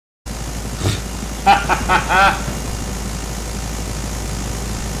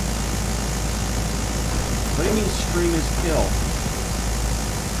What do you mean stream is kill?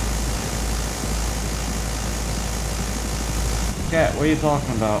 Cat, what are you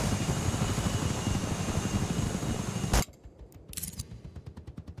talking about?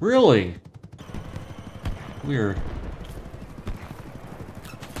 Really? Weird.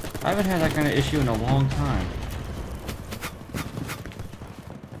 I haven't had that kind of issue in a long time.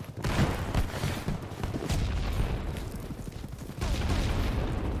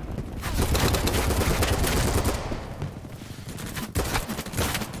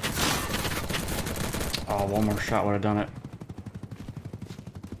 Oh, one more shot would have done it.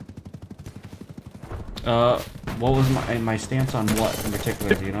 What was my stance on what in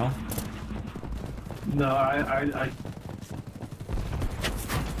particular, do you know? No, I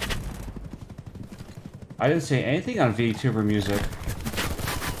I didn't say anything on VTuber music.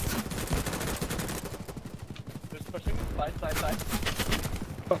 Just pushing side, side, side.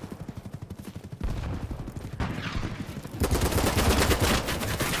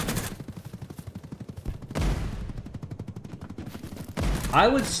 I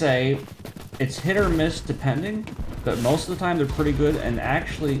would say it's hit or miss depending, but most of the time they're pretty good. And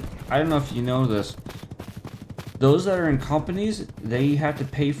actually, I don't know if you know this, those that are in companies, they have to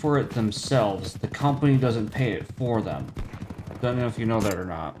pay for it themselves. The company doesn't pay it for them. I don't know if you know that or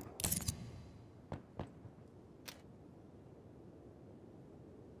not.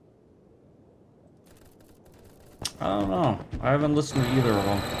 I don't know. I haven't listened to either of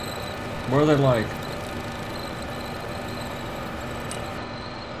them. What are they like?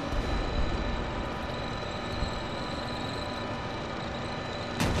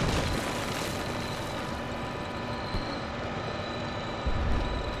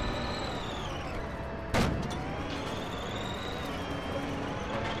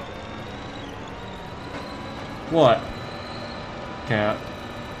 What? Cat?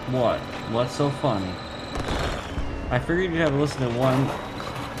 What? What's so funny? I figured you'd have to listen to one.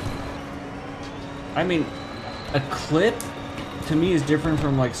 I mean, a clip to me is different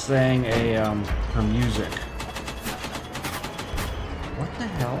from like saying her music. What the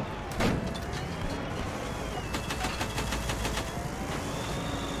hell?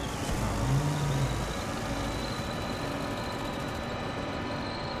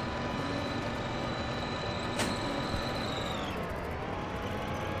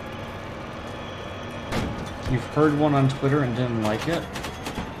 You've heard one on Twitter and didn't like it?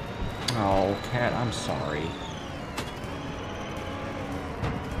 Oh, Cat, I'm sorry.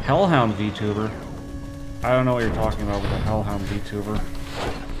 Hellhound VTuber? I don't know what you're talking about with a Hellhound VTuber.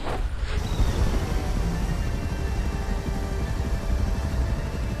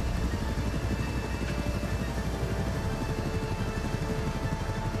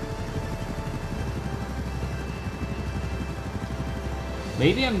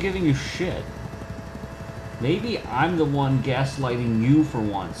 Maybe I'm giving you shit. Maybe I'm the one gaslighting you for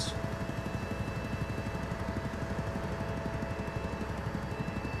once.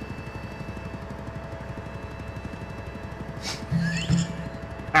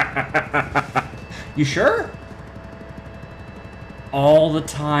 You sure? All the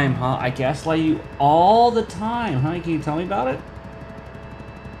time, huh? I gaslight you all the time, huh? Can you tell me about it?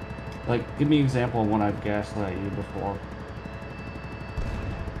 Like, give me an example of when I've gaslight you before.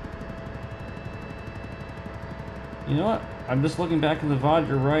 You know what? I'm just looking back in the VOD,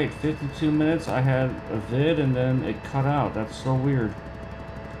 you're right. 52 minutes, I had a vid and then it cut out. That's so weird.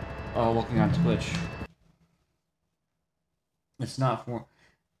 Looking on Twitch. It's not for...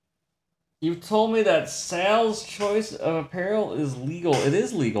 You told me that Sal's choice of apparel is legal. It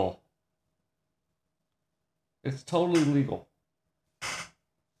is legal. It's totally legal.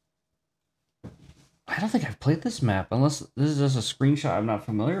 I don't think I've played this map, unless this is just a screenshot I'm not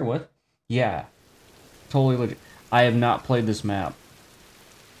familiar with. Yeah. Totally legit. I have not played this map.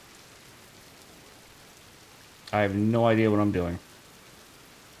 I have no idea what I'm doing.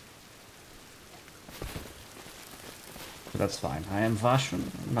 But that's fine. I am Vashon.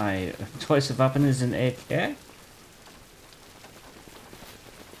 My choice of weapon is an AK.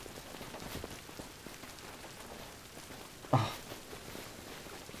 Oh.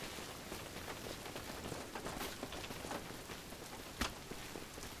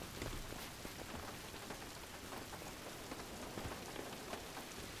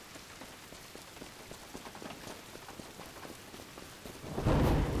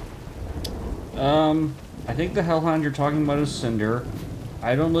 I think the Hellhound you're talking about is Cinder.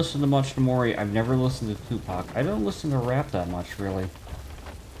 I don't listen to much to Mori. I've never listened to Tupac. I don't listen to rap that much, really.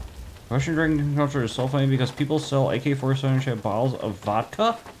 Russian drinking culture is so funny because people sell AK-47 bottles of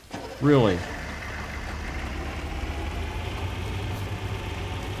vodka? Really?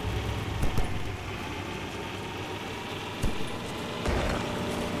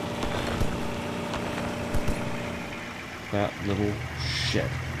 That little shit.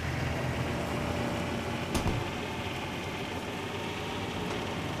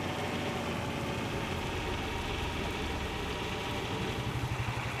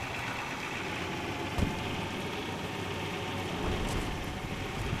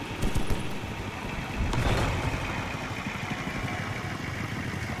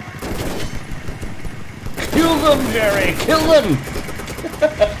 Kill them, Jerry! Kill them!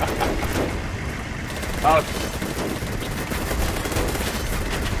 Oh.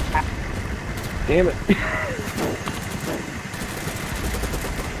 Damn it.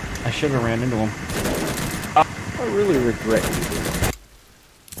 I should have ran into him. I really regret using that.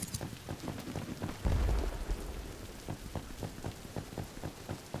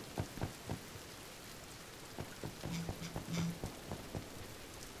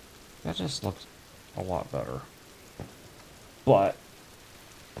 That just looks a lot better. But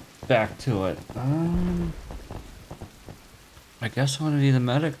back to it. I guess I'm gonna be the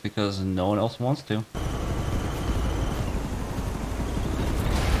medic because no one else wants to.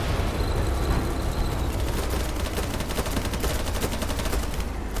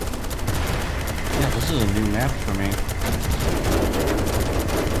 Yeah, this is a new map for me.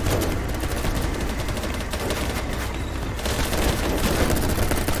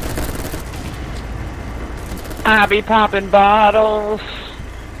 I be popping bottles.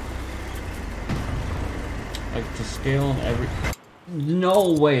 Like to scale and every.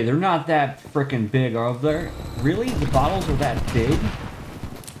 No way, they're not that freaking big, are they? Really? The bottles are that big?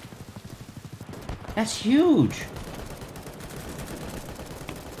 That's huge.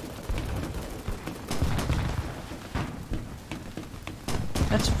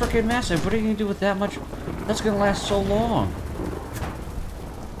 That's freaking massive. What are you gonna do with that much? That's gonna last so long.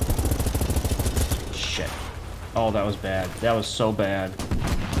 Shit. Oh, that was bad. That was so bad.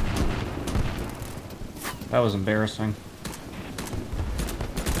 That was embarrassing.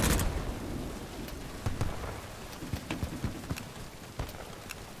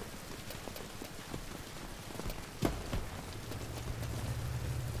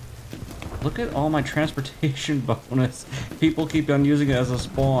 Look at all my transportation bonus. People keep on using it as a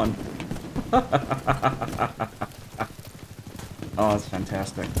spawn. Oh, that's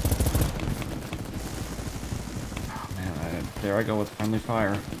fantastic. Oh man, there I go with friendly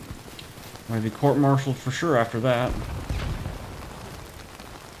fire. I'm gonna be court-martialed for sure after that.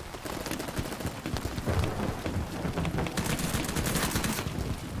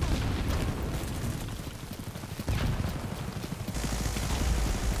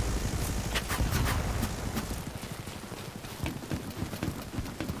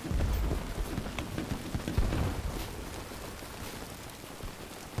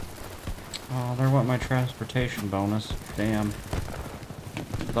 Oh, there went my transportation bonus. Damn.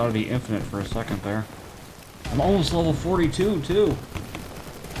 Thought it'd be infinite for a second there. I'm almost level 42 too.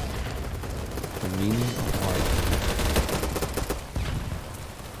 The meaning of life.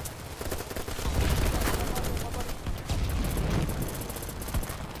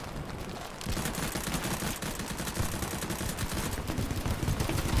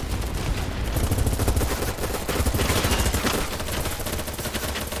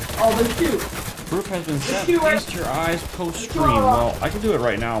 Oh, they're cute. Proof has been set. you, Feast your eyes post-stream. Well, I can do it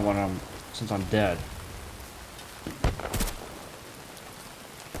right now when since I'm dead.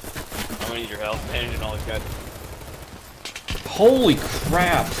 I'm gonna need your help managing all these guys. Holy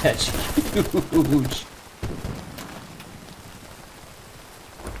crap, that's huge.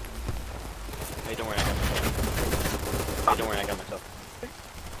 Hey, don't worry, I got myself. Hey, don't worry, I got myself.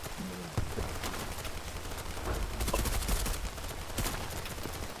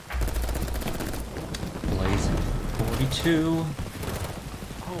 Blazing 42.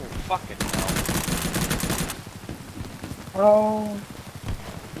 Oh, fucking hell. Oh.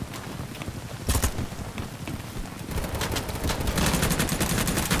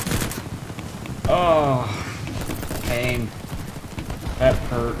 Oh, pain. That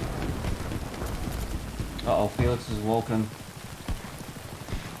hurt. Uh-oh, Felix is woken.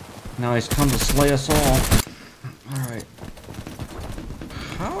 Now he's come to slay us all. Alright.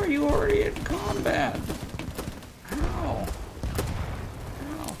 How are you already in combat? How?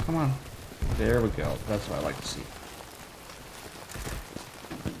 How? Come on. There we go. That's what I like to see.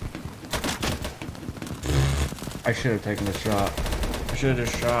 I should have taken the shot. I should have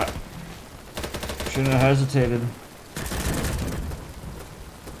just shot. Shouldn't have hesitated.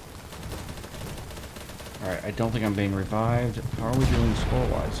 Alright, I don't think I'm being revived. How are we doing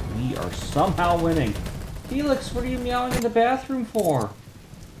score-wise? We are somehow winning. Felix, what are you meowing in the bathroom for?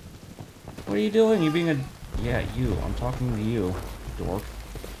 What are you doing? You being a... Yeah, you. I'm talking to you, dork.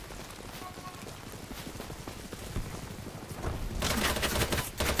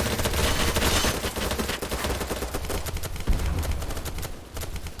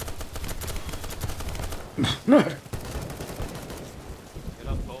 Get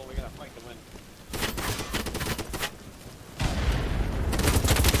up, Cole. We gotta fight to win.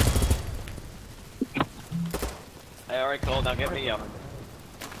 Hey, alright, Cole. Now get me up.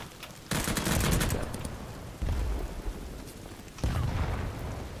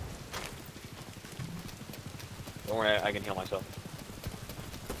 Don't worry, I can heal myself.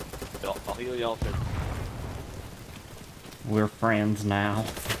 I'll heal y'all too. We're friends now.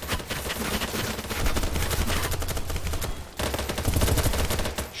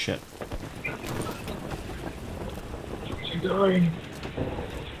 Shit. You dying.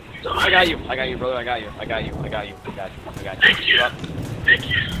 I got you, brother. I got you. Thank you. Up. Thank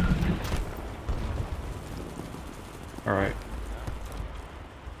you. Alright.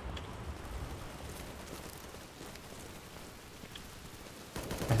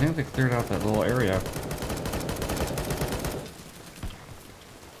 I think they cleared out that little area.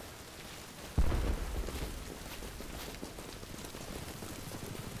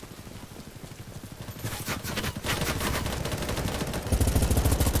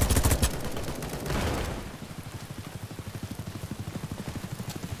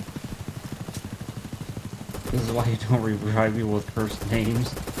 This is why you don't revive people with cursed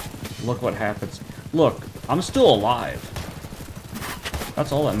names. Look what happens. Look, I'm still alive.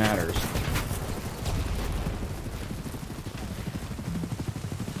 That's all that matters.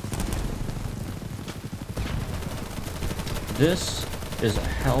 This is a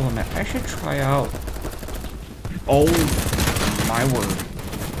hell of a map. I should try out... Oh my word.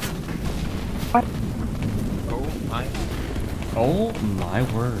 Oh my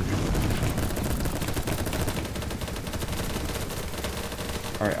word.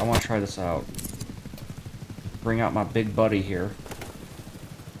 Alright, I want to try this out. Bring out my big buddy here.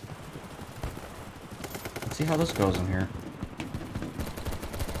 Let's see how this goes in here.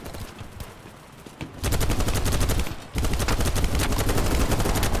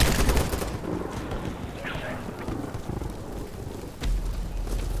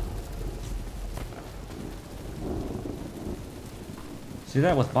 See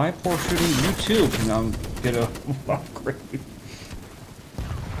that? With my poor shooting, you too can get a upgrade.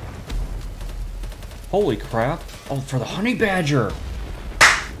 Holy crap. Oh, for the honey badger.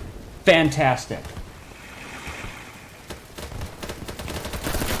 Fantastic.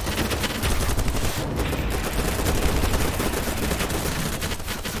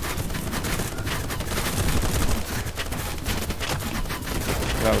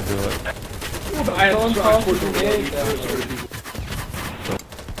 That'll do it. I had tried for the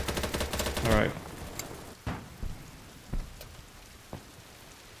Alright.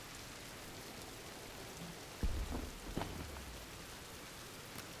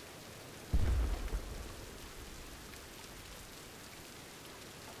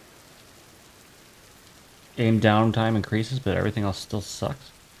 Aim down time increases, but everything else still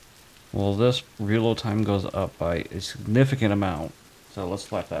sucks. Well, this reload time goes up by a significant amount. So let's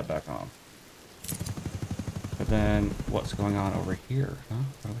slap that back on. But then, what's going on over here? Huh?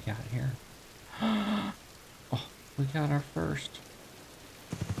 What do we got here? Oh, we got our first.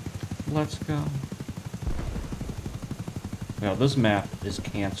 Let's go. Now, this map is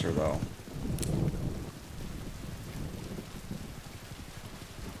cancer, though.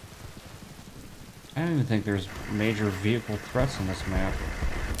 I don't even think there's major vehicle threats in this map.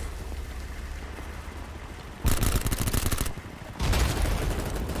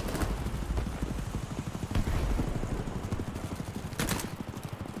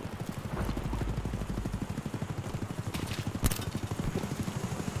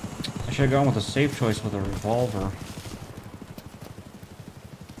 I should have gone with a safe choice with a revolver.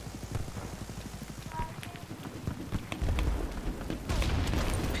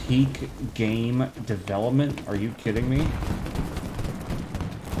 Peak game development? Are you kidding me?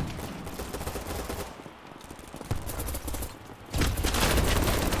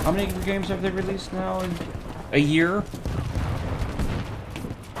 How many games have they released now in a year?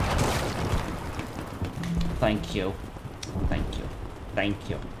 Thank you. Thank you. Thank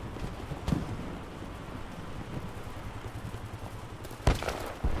you.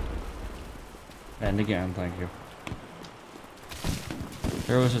 And again, thank you.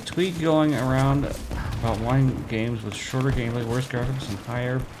 There was a tweet going around about wanting games with shorter gameplay, worse graphics, and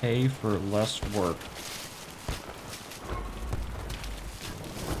higher pay for less work.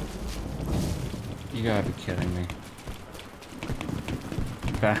 You gotta be kidding me.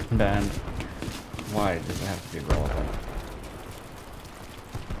 Ban. Why does it have to be relevant?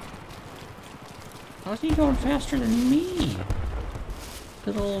 How's he going faster than me?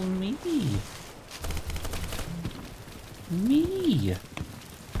 Little me. Me.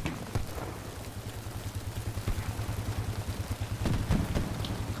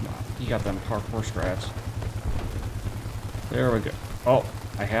 got them parkour strats. There we go. Oh,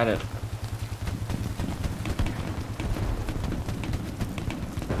 I had it.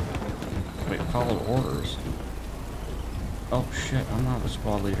 Wait, followed orders. Oh shit, I'm not the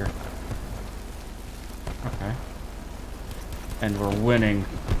squad leader. Okay. And we're winning.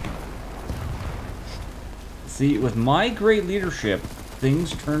 See, with my great leadership,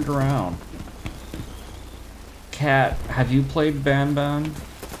 things turned around. Kat, have you played Banban?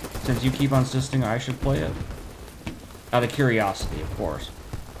 Since you keep on insisting I should play it? Out of curiosity, of course.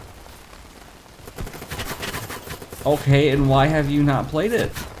 Okay, and why have you not played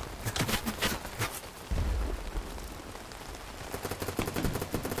it?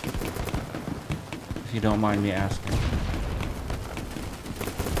 If you don't mind me asking.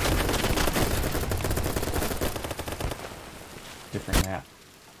 Different map.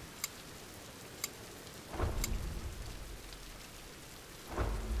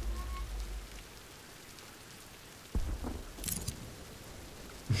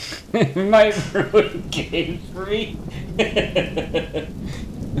 It might ruin games for me.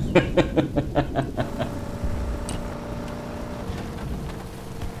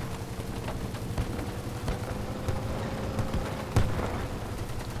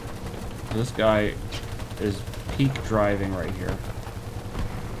 This guy is peak driving right here.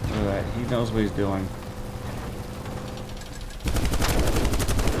 Look at that. He knows what he's doing.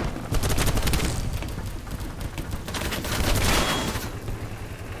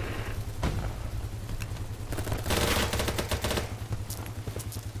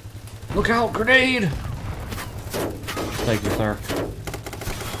 Look out, grenade! Thank you, sir.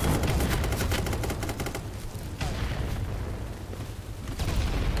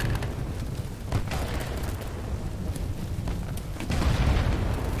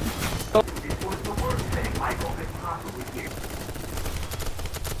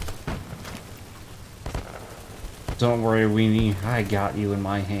 Don't worry, Weenie. I got you in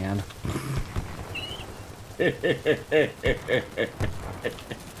my hand.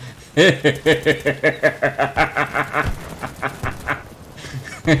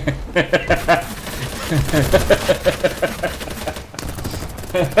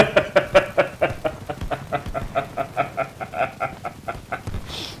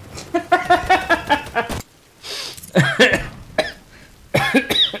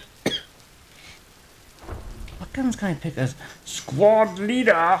 What guns can I pick as squad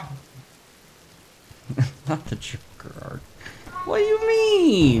leader? Not the Joker art. What do you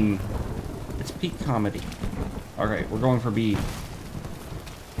mean? It's peak comedy. Alright, we're going for B.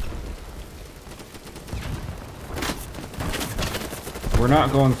 We're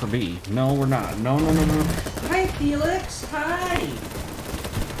not going for B. No, we're not. No, no, no, no. Hi, Felix. Hi.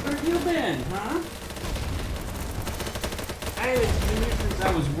 Where have you been, huh? I haven't seen you since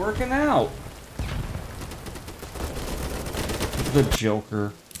I was working out. The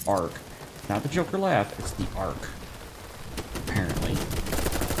Joker arc. Not the Joker laugh, it's the arc. Apparently.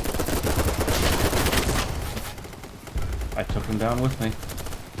 I took him down with me.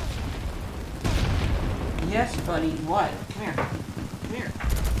 Yes, buddy. What? Come here. Come here.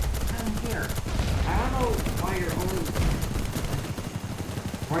 Come here. I don't know why you're only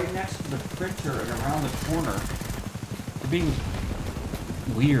right next to the printer and around the corner. You're being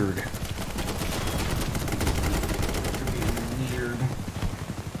weird. You're being weird.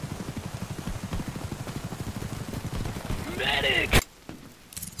 Medic!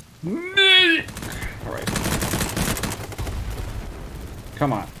 Medic! Alright.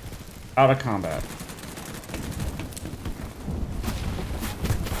 Come on. Out of combat.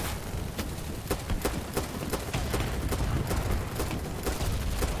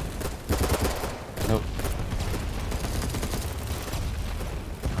 Nope.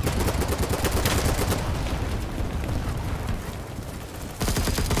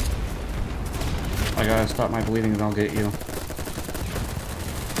 I gotta stop my bleeding and I'll get you.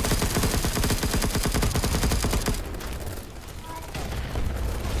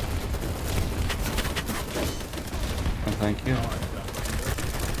 Thank you.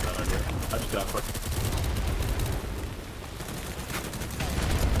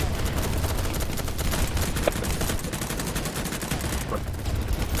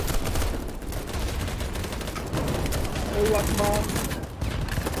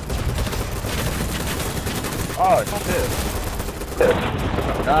 Oh, shit.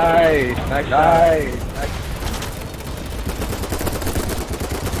 Nice. Nice.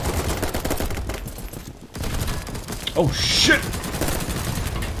 Oh shit!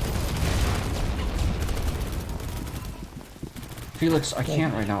 Felix, I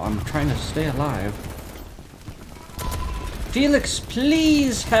can't right now. I'm trying to stay alive. Felix,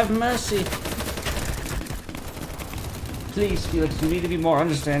 please have mercy. Please, Felix, you need to be more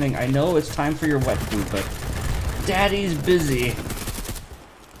understanding. I know it's time for your wet food, but Daddy's busy.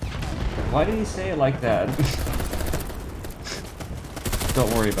 Why did he say it like that?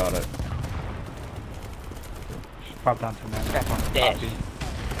 Don't worry about it. Pop down to man. Dead.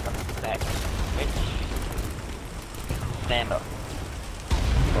 Back. Wait. Stand up.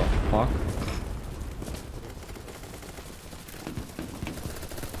 What the fuck?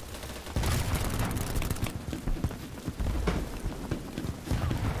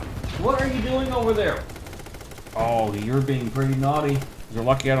 What are you doing over there? Oh, you're being pretty naughty. You're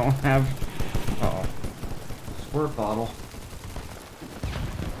lucky I don't have... Uh-oh. Squirt bottle.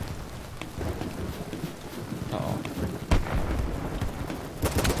 Uh-oh.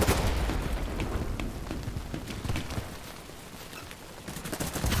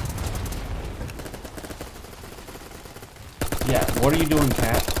 Yeah, what are you doing,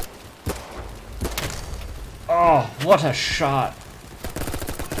 Cat? Oh, what a shot.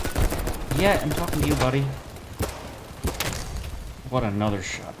 Yeah, I'm talking to you, buddy. What another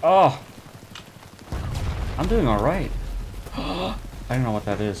shot. Oh! I'm doing alright. I don't know what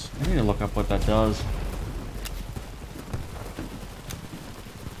that is. I need to look up what that does.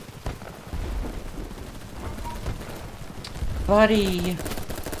 Buddy!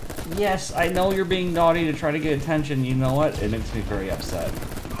 Yes, I know you're being naughty to try to get attention. You know what? It makes me very upset.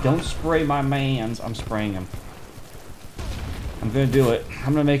 Don't spray my mans. I'm spraying him. I'm gonna do it.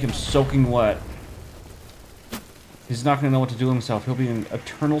 I'm gonna make him soaking wet. He's not gonna know what to do himself. He'll be in an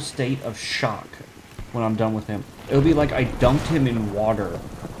eternal state of shock when I'm done with him. It'll be like I dunked him in water.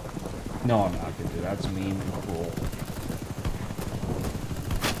 No, I'm not gonna do that. That's mean and cruel.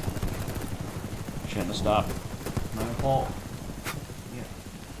 Shouldn't have stopped. My fault.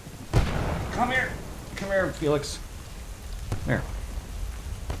 Yeah. Come here. Come here, Felix. Here.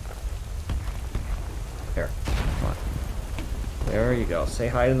 Here. Come on. There you go. Say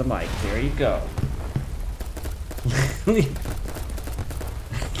hi to the mic. There you go.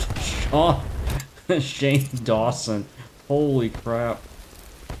 Sean, Shane Dawson. Holy crap.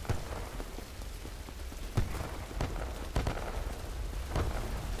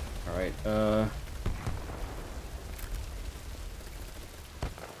 Alright,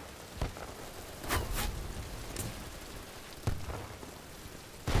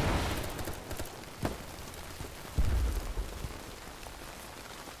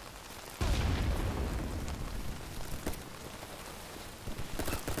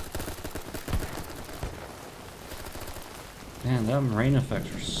 man, them rain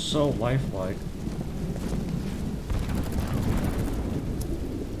effects are so lifelike.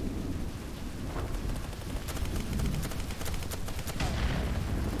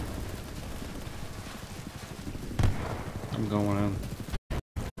 I'm going in.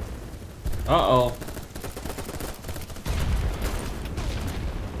 Uh-oh.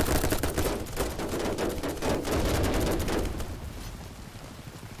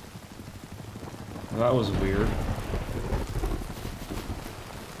 That was weird.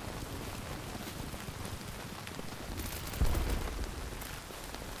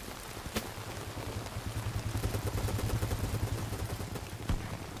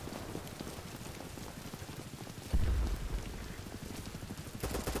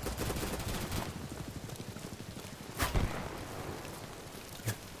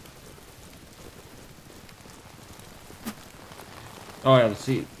 Oh yeah,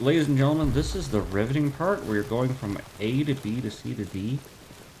 see, ladies and gentlemen, this is the riveting part where you're going from A to B to C to D,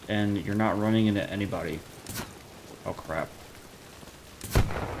 and you're not running into anybody. Oh crap.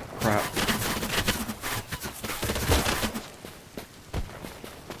 Crap.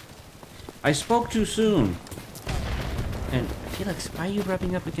 I spoke too soon! And, Felix, why are you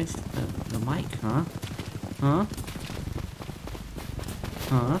rubbing up against the mic, huh? Huh?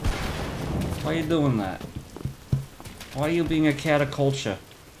 Huh? Why are you doing that? Why are you being a cataculture?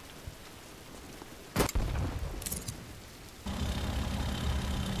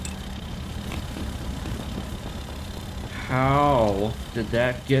 How did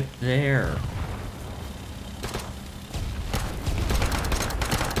that get there?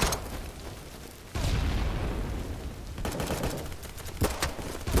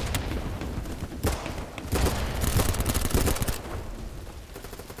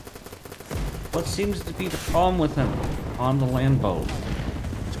 What seems to be the problem with him on the land boat?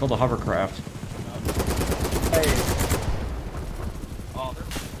 It's called a hovercraft. Hey. Oh,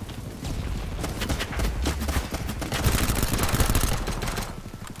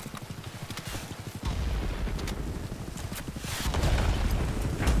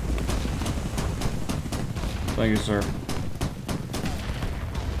 Thank you, sir.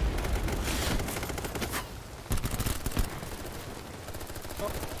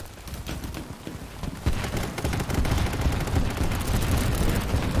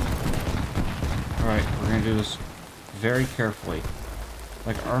 Alright, we're gonna do this very carefully.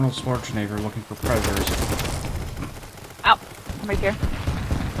 Like Arnold Schwarzenegger looking for predators. Ow! I'm right here.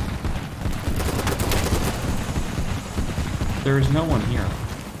 There is no one here.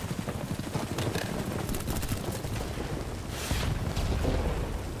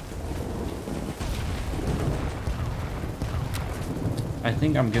 I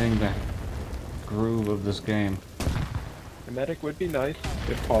think I'm getting the groove of this game. A medic would be nice,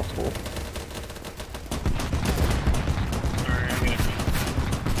 if possible.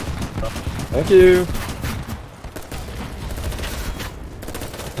 Thank you!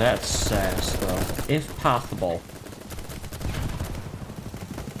 That's sass, though. If possible.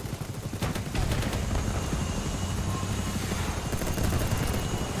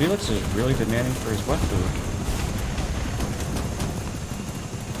 Felix is really demanding for his wet food.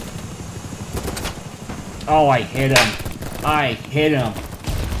 Oh, I hit him. I hit him.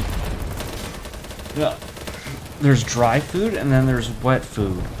 Yeah. There's dry food and then there's wet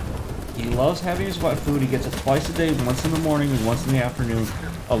food. He loves having his wet food. He gets it twice a day, once in the morning and once in the afternoon,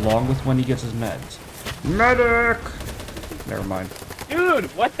 along with when he gets his meds. Medic! Never mind.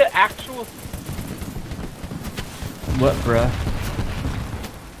 Dude, what the actual... What, bruh?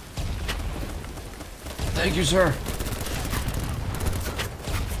 Thank you, sir.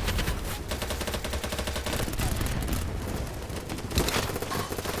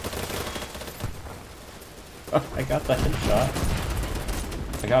 I got the headshot.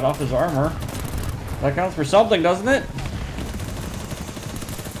 I got off his armor. That counts for something, doesn't it?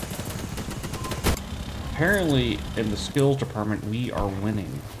 Apparently, in the skills department, we are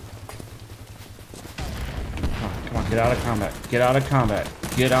winning. Come on, get out of combat. Get out of combat.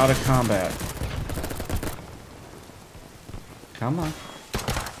 Get out of combat. Come on.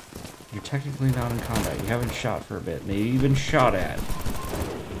 You're technically not in combat. You haven't shot for a bit. Maybe even shot at.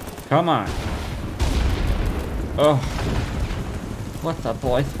 Come on. Oh. What's the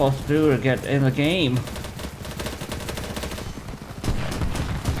boy supposed to do to get in the game?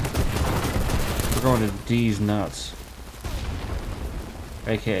 We're going to D's nuts.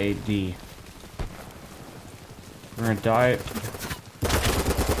 AKA D. We're gonna die.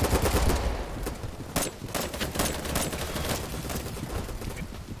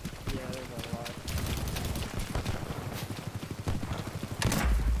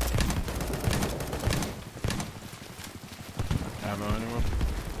 Ammo, anyone?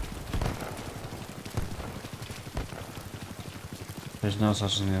 There's no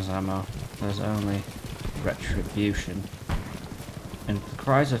such thing as ammo. There's only retribution. And the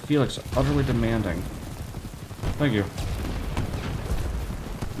cries of Felix are utterly demanding. Thank you.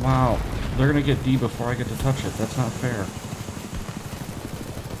 Wow. They're gonna get D before I get to touch it. That's not fair.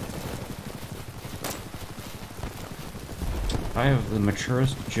 I have the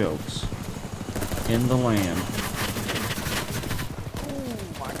maturest jokes in the land.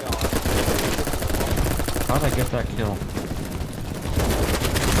 Oh my god. How'd I get that kill?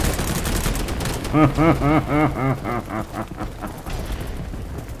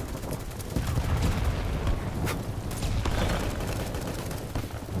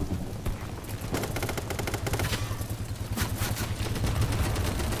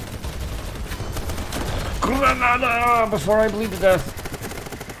 Granada! Before I bleed to death.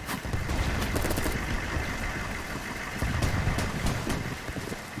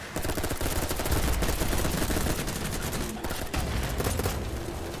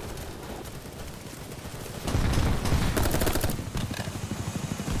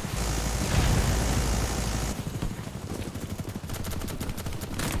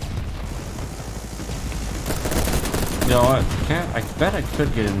 You know what? I bet I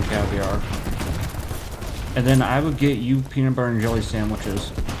could get in caviar. And then I would get you peanut butter and jelly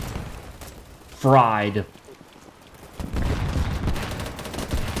sandwiches. Fried.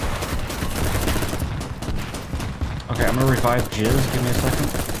 Okay, I'm gonna revive Jizz. Give me a second.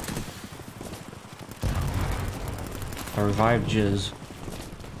 I revived Jizz.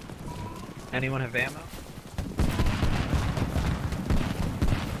 Anyone have ammo?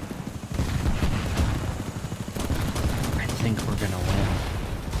 I think we're gonna win.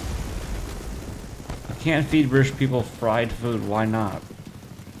 I can't feed British people fried food. Why not?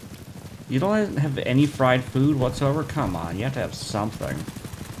 You don't have any fried food whatsoever? Come on, you have to have something.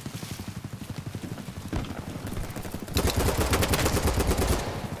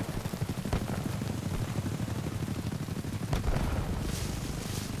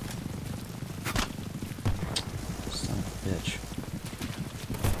 Son of a bitch.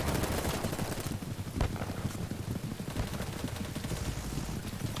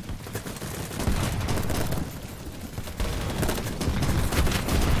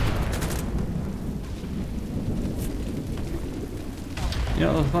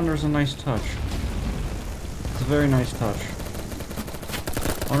 Yeah, the thunder's a nice touch. It's a very nice touch.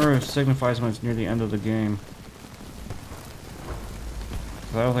 I wonder if it signifies when it's near the end of the game.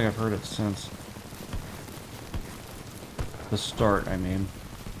 'Cause I don't think I've heard it since. The start, I mean.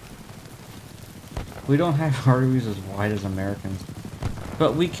 We don't have arteries as wide as Americans.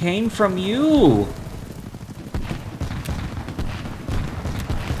 But we came from you!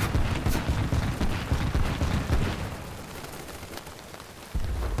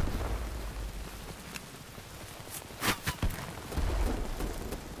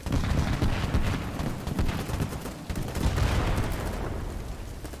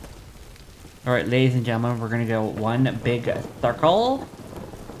 Alright, ladies and gentlemen, we're gonna go one big circle.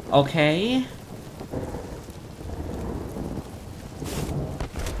 Okay.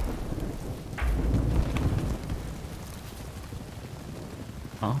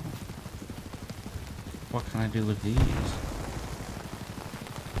 Oh. What can I do with these?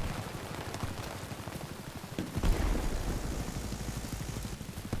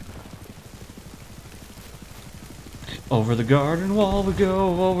 Over the garden wall we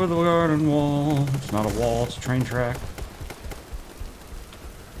go, over the garden wall. It's not a wall, it's a train track.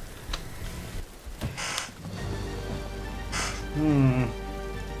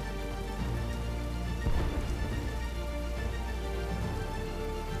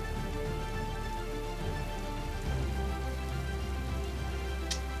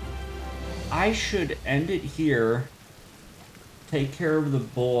 I should end it here. Take care of the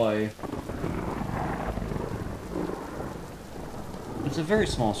boy. It's a very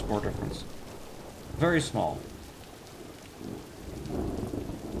small score difference. Very small.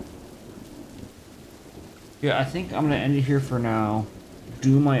 Yeah, I think I'm gonna end it here for now.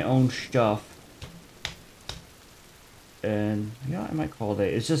 Do my own stuff. And, yeah, I might call it a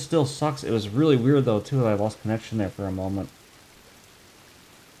day. It just still sucks. It was really weird, though, too. I lost connection there for a moment.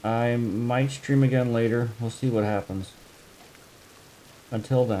 I might stream again later. We'll see what happens.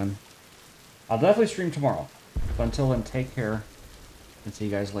 Until then, I'll definitely stream tomorrow. But until then, take care. And see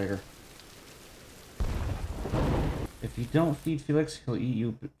you guys later. If you don't feed Felix, he'll eat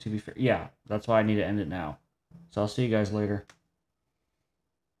you, to be fair. Yeah, that's why I need to end it now. So I'll see you guys later.